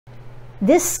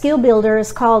This skill builder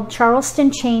is called Charleston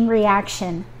Chain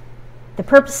reaction. The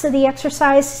purpose of the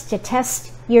exercise is to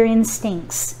test your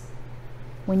instincts.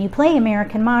 When you play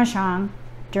American Mah Jongg,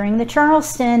 during the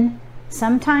Charleston,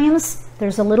 sometimes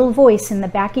there's a little voice in the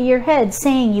back of your head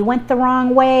saying you went the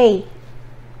wrong way.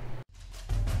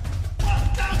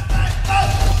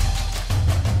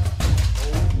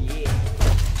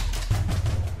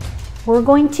 We're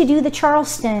going to do the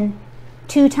Charleston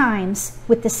 2 times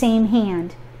with the same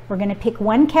hand. We're going to pick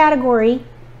one category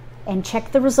and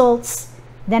check the results.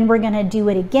 Then we're going to do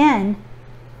it again,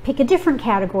 pick a different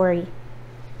category,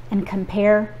 and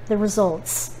compare the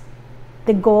results.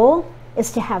 The goal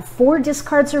is to have 4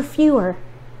 discards or fewer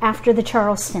after the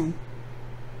Charleston.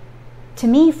 To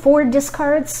me, 4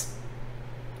 discards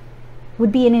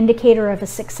would be an indicator of a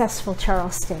successful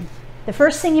Charleston. The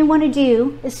first thing you want to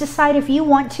do is decide if you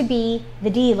want to be the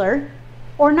dealer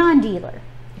or non-dealer.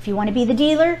 If you want to be the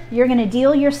dealer, you're going to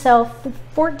deal yourself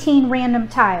 14 random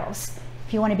tiles.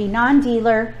 If you want to be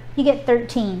non-dealer, you get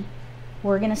 13.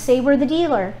 We're going to say we're the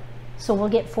dealer, so we'll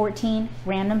get 14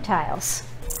 random tiles.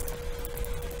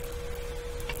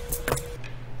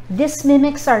 This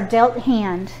mimics our dealt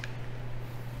hand.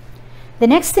 The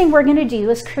next thing we're going to do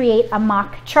is create a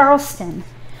mock Charleston.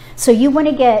 So you want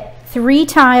to get 3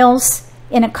 tiles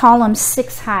in a column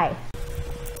 6 high.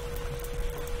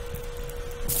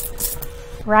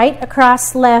 Right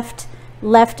across left,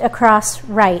 left across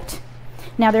right.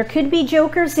 Now there could be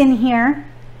jokers in here.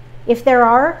 If there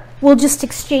are, we'll just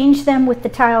exchange them with the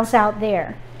tiles out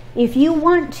there. If you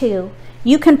want to,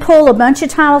 you can pull a bunch of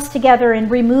tiles together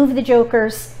and remove the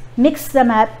jokers, mix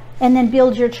them up, and then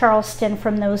build your Charleston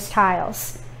from those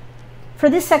tiles. For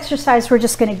this exercise, we're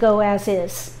just going to go as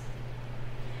is.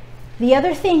 The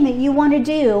other thing that you want to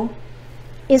do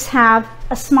is have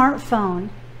a smartphone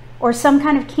or some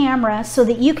kind of camera so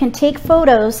that you can take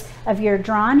photos of your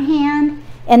drawn hand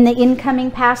and the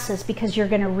incoming passes, because you're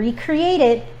going to recreate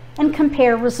it and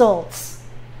compare results.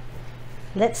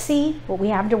 Let's see what we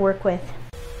have to work with.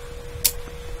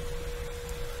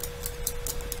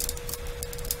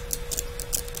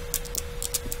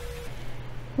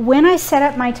 When I set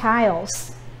up my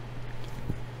tiles,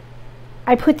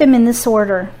 I put them in this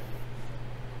order: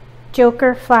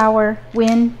 Joker, Flower,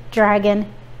 Wind,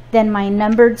 Dragon, then my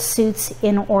numbered suits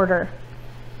in order.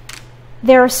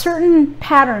 There are certain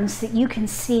patterns that you can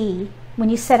see when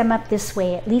you set them up this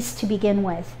way, at least to begin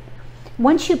with.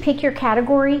 Once you pick your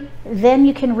category, then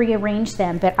you can rearrange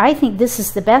them, but I think this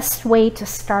is the best way to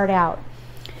start out.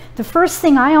 The first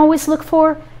thing I always look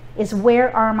for is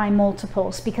where are my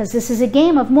multiples, because this is a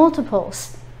game of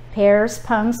multiples: pairs,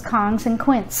 pungs, kongs, and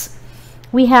quints.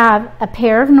 We have a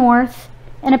pair of north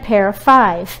and a pair of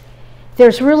 5.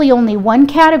 There's really only one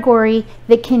category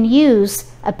that can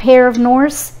use a pair of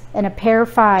norths and a pair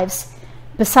of 5s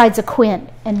besides a quint,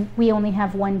 and we only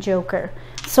have 1 joker.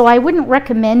 So I wouldn't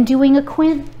recommend doing a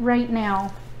quint right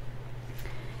now.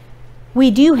 We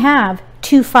do have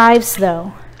 2 5s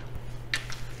though.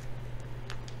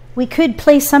 We could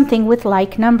play something with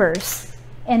like numbers,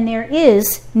 and there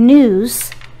is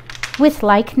news with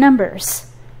like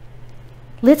numbers.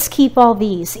 Let's keep all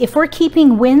these. If we're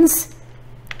keeping wins,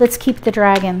 let's keep the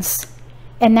dragons,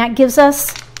 and that gives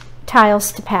us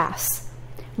tiles to pass.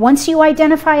 Once you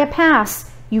identify a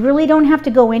pass, you really don't have to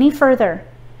go any further.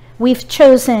 We've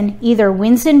chosen either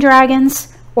wins and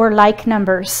dragons or like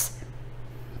numbers.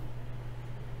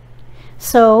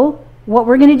 So what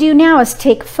we're going to do now is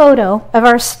take a photo of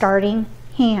our starting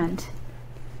hand.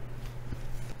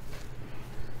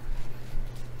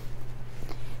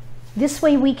 This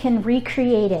way we can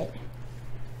recreate it.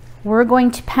 We're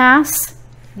going to pass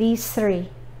these 3.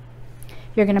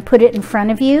 You're going to put it in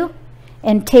front of you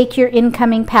and take your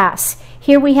incoming pass.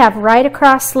 Here we have right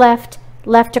across left,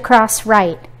 left across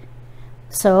right.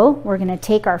 So we're going to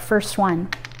take our first one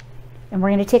and we're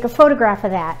going to take a photograph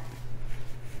of that.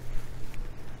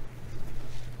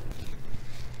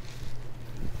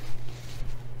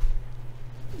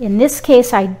 In this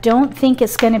case, I don't think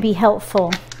it's going to be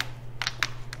helpful.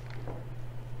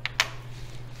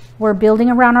 We're building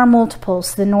around our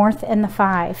multiples, the north and the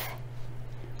 5.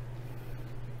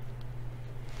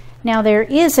 Now there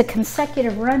is a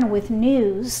consecutive run with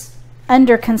news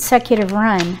under consecutive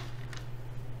run,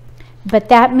 but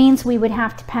that means we would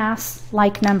have to pass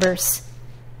like numbers.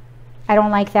 I don't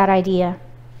like that idea.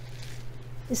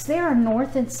 Is there a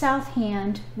north and south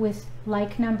hand with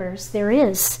like numbers? There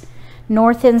is.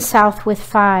 North and south with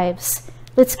 5s.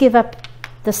 Let's give up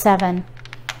the 7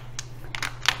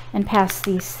 and pass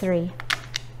these 3.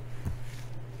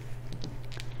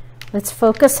 Let's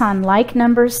focus on like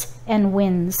numbers and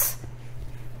wins.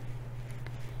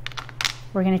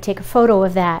 We're going to take a photo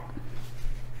of that.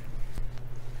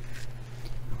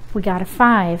 We got a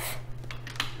 5.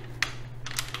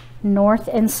 North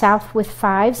and south with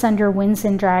 5s under winds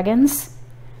and dragons.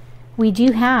 We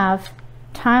do have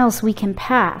tiles we can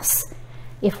pass.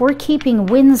 If we're keeping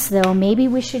winds though, maybe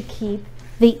we should keep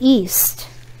the east,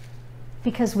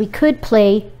 because we could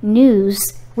play news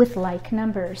with like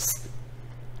numbers.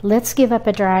 Let's give up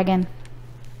a dragon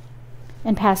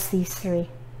and pass these 3.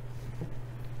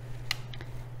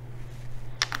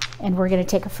 And we're going to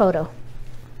take a photo.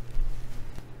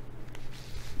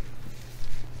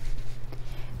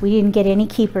 We didn't get any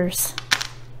keepers.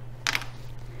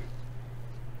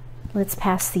 Let's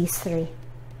pass these 3.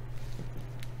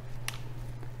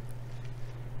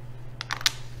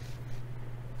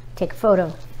 Take a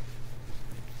photo.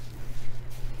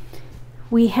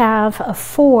 We have a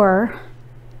 4,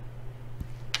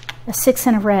 a 6,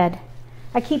 and a red.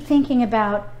 I keep thinking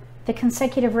about the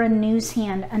consecutive run news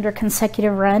hand under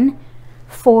consecutive run.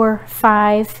 4,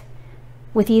 5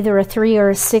 with either a 3 or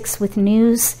a 6 with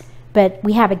news, but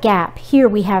we have a gap. Here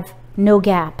we have no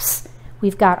gaps.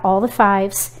 We've got all the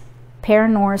 5s, pair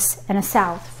north and a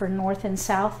south for north and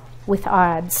south with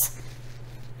odds.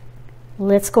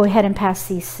 Let's go ahead and pass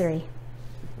these 3.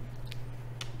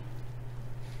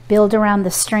 Build around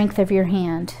the strength of your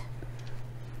hand.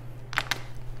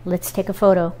 Let's take a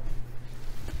photo.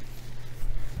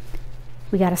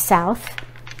 We got a south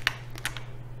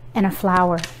and a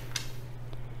flower.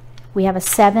 We have a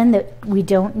 7 that we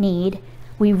don't need.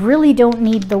 We really don't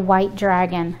need the white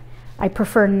dragon. I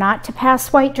prefer not to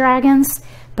pass white dragons,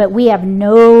 but we have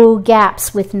no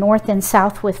gaps with north and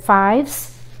south with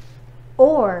 5s.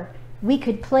 Or we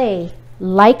could play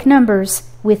like numbers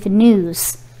with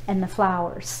news and the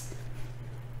flowers.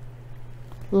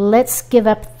 Let's give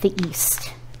up the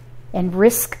east and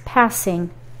risk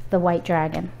passing the white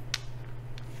dragon.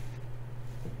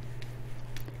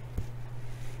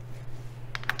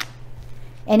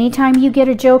 Anytime you get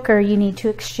a joker, you need to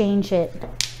exchange it.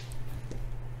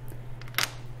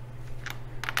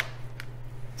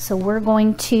 So we're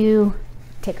going to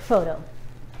take a photo.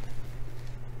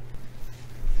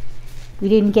 We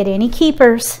didn't get any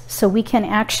keepers, so we can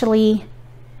actually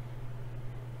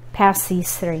pass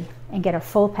these 3 and get a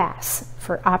full pass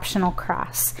for optional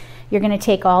cross. You're going to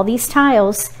take all these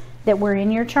tiles that were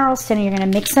in your Charleston and you're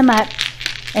going to mix them up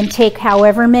and take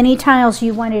however many tiles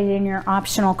you wanted in your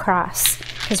optional cross.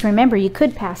 Because remember, you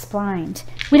could pass blind.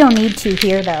 We don't need to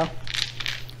here though.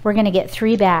 We're going to get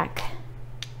 3 back.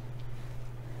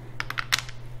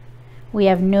 We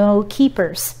have no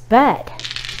keepers, but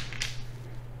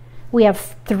we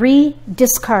have 3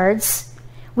 discards.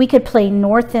 We could play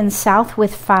north and south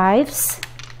with 5s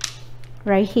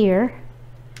right here.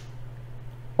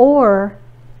 Or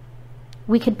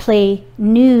we could play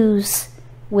news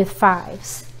with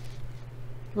 5s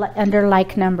under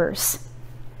like numbers.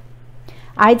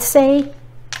 I'd say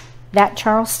that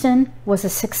Charleston was a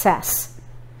success.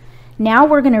 Now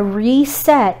we're going to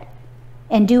reset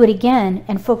and do it again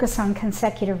and focus on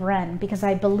consecutive run, because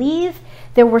I believe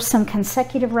there were some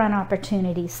consecutive run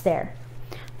opportunities there.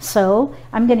 So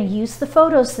I'm going to use the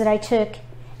photos that I took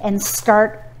and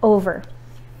start over.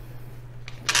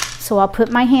 So I'll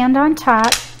put my hand on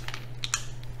top,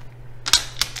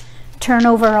 turn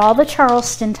over all the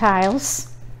Charleston tiles,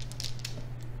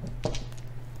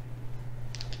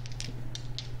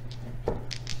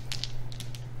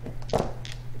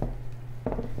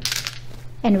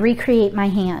 and recreate my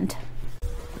hand.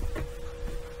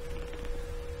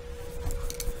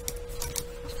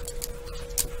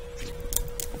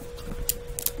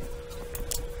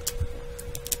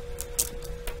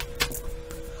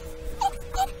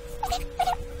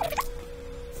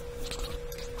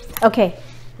 Okay,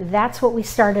 that's what we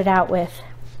started out with.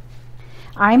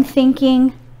 I'm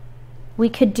thinking we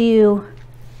could do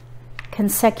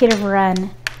consecutive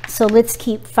run. So let's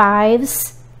keep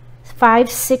 5s,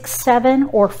 5, 6, 7,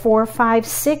 or 4, 5,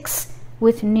 6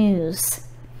 with news.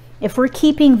 If we're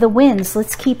keeping the winds,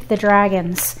 let's keep the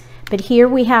dragons. But here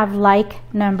we have like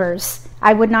numbers.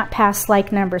 I would not pass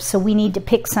like numbers, so we need to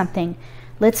pick something.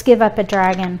 Let's give up a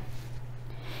dragon.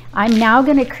 I'm now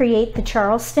going to create the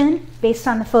Charleston based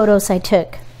on the photos I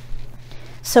took.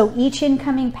 So each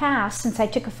incoming pass, since I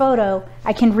took a photo,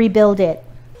 I can rebuild it.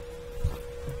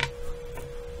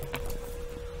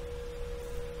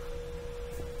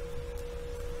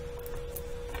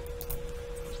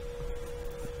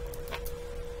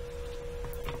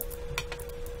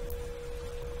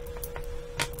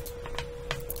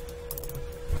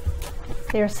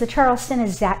 There's the Charleston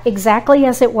exactly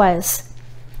as it was,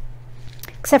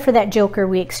 except for that joker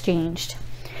we exchanged.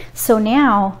 So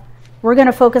now we're going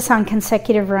to focus on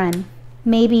consecutive run,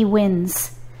 maybe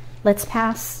wins. Let's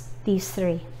pass these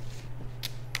 3.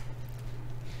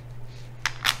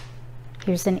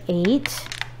 Here's an 8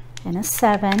 and a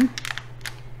 7.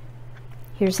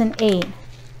 Here's an 8.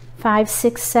 5,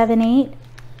 6, 7, 8.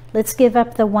 Let's give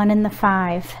up the 1 and the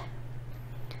 5.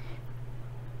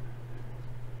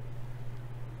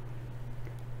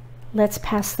 Let's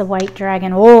pass the white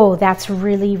dragon. Oh, that's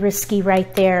really risky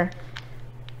right there.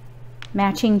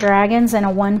 Matching dragons and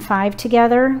a 1, 5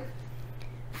 together.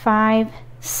 5,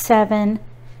 7.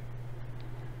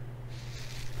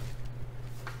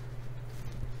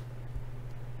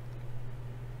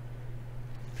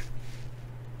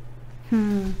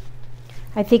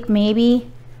 I think maybe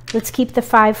let's keep the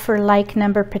 5 for like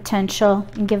number potential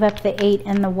and give up the 8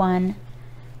 and the 1.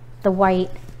 The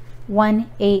white. 1,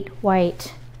 8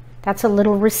 white. That's a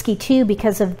little risky too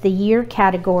because of the year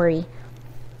category.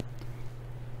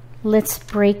 Let's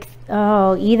break,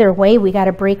 oh, either way we got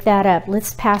to break that up.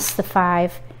 Let's pass the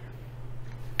 5.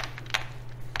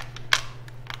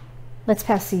 Let's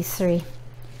pass these 3.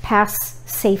 Pass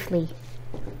safely.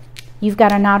 You've got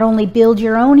to not only build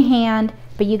your own hand,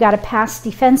 but you got to pass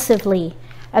defensively.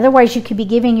 Otherwise you could be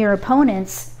giving your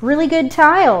opponents really good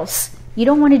tiles. You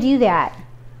don't want to do that.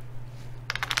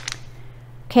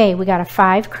 Okay, we got a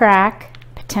 5 crack,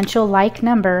 potential like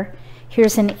number.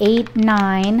 Here's an 8,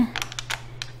 9,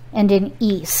 and an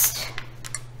east.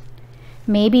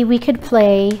 Maybe we could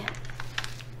play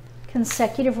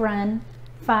consecutive run,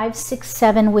 5, 6,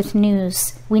 7 with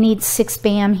news. We need 6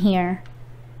 bam here.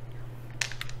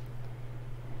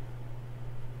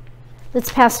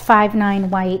 Let's pass 5, 9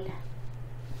 white.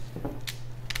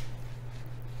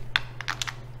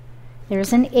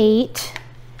 There's an 8.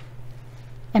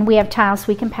 And we have tiles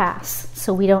we can pass,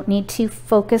 so we don't need to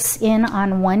focus in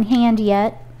on one hand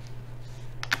yet.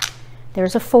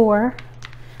 There's a 4.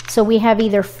 So we have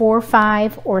either 4,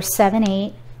 5 or 7,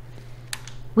 8.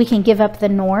 We can give up the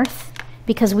north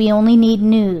because we only need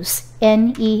news,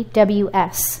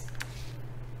 N-E-W-S.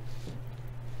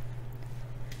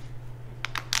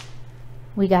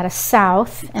 We got a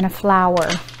south and a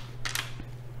flower.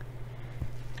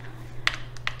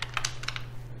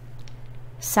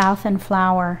 South and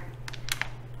flower.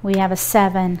 We have a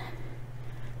 7.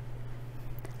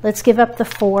 Let's give up the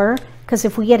 4 because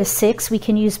if we get a 6 we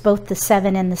can use both the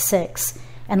 7 and the 6.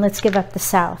 And let's give up the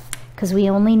south because we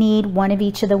only need one of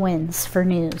each of the wins for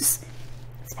news.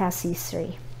 Let's pass these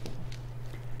 3.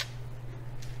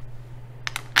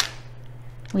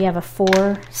 We have a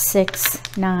 4,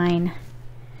 6, 9.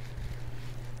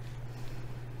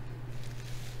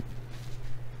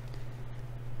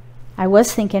 I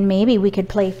was thinking maybe we could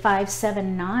play 5,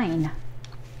 7, 9.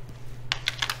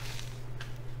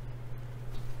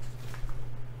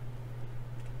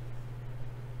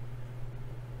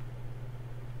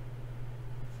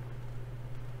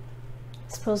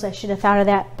 Suppose I should have thought of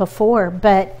that before,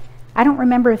 but I don't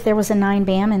remember if there was a 9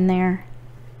 bam in there.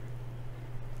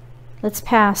 Let's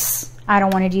pass. I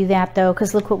don't want to do that though,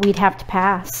 because look what we'd have to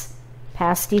pass.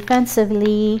 Pass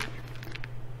defensively.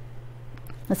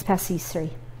 Let's pass these 3.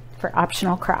 For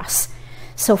optional cross.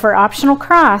 So for optional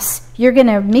cross, you're going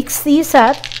to mix these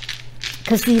up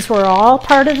because these were all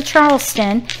part of the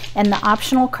Charleston, and the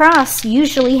optional cross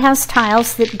usually has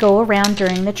tiles that go around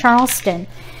during the Charleston.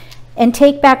 And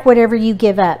take back whatever you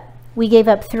give up. We gave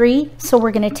up 3, so we're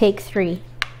going to take 3.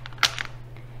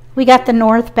 We got the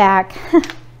north back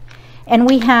and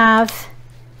we have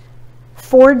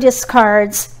 4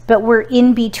 discards, but we're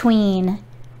in between.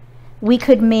 We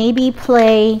could maybe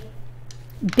play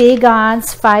big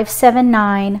odds 5, 7,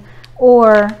 9,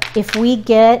 or if we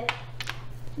get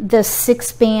the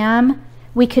 6 bam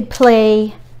we could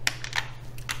play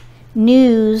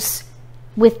news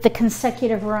with the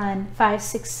consecutive run 5,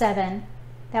 6, 7.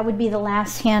 That would be the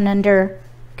last hand under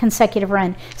consecutive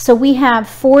run. So we have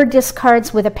 4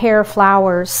 discards with a pair of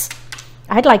flowers.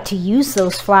 I'd like to use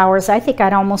those flowers. I think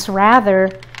I'd almost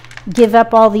rather give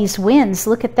up all these wins.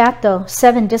 Look at that though,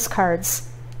 7 discards.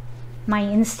 My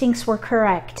instincts were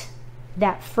correct.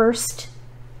 That first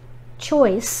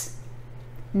choice,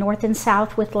 north and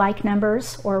south with like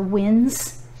numbers or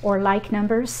wins or like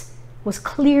numbers, was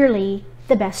clearly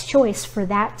the best choice for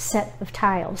that set of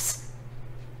tiles.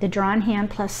 The drawn hand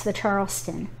plus the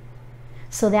Charleston.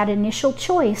 So that initial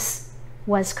choice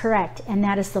was correct, and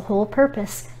that is the whole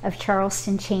purpose of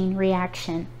Charleston Chain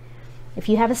reaction. If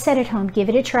you have a set at home, give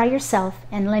it a try yourself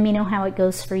and let me know how it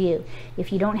goes for you.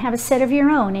 If you don't have a set of your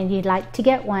own and you'd like to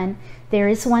get one, there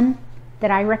is one that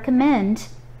I recommend,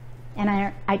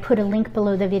 and I put a link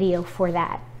below the video for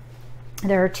that.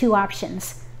 There are 2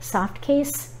 options, soft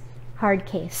case, hard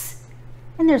case.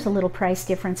 And there's a little price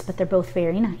difference, but they're both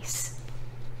very nice.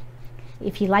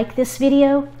 If you like this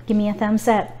video, give me a thumbs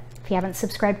up. If you haven't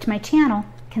subscribed to my channel,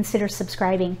 consider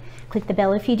subscribing. Click the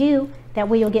bell if you do, That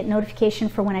way you'll get notification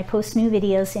for when I post new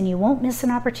videos, and you won't miss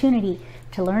an opportunity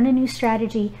to learn a new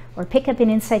strategy or pick up an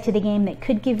insight to the game that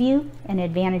could give you an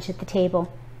advantage at the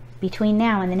table. Between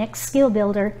now and the next skill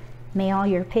builder, may all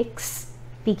your picks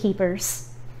be keepers.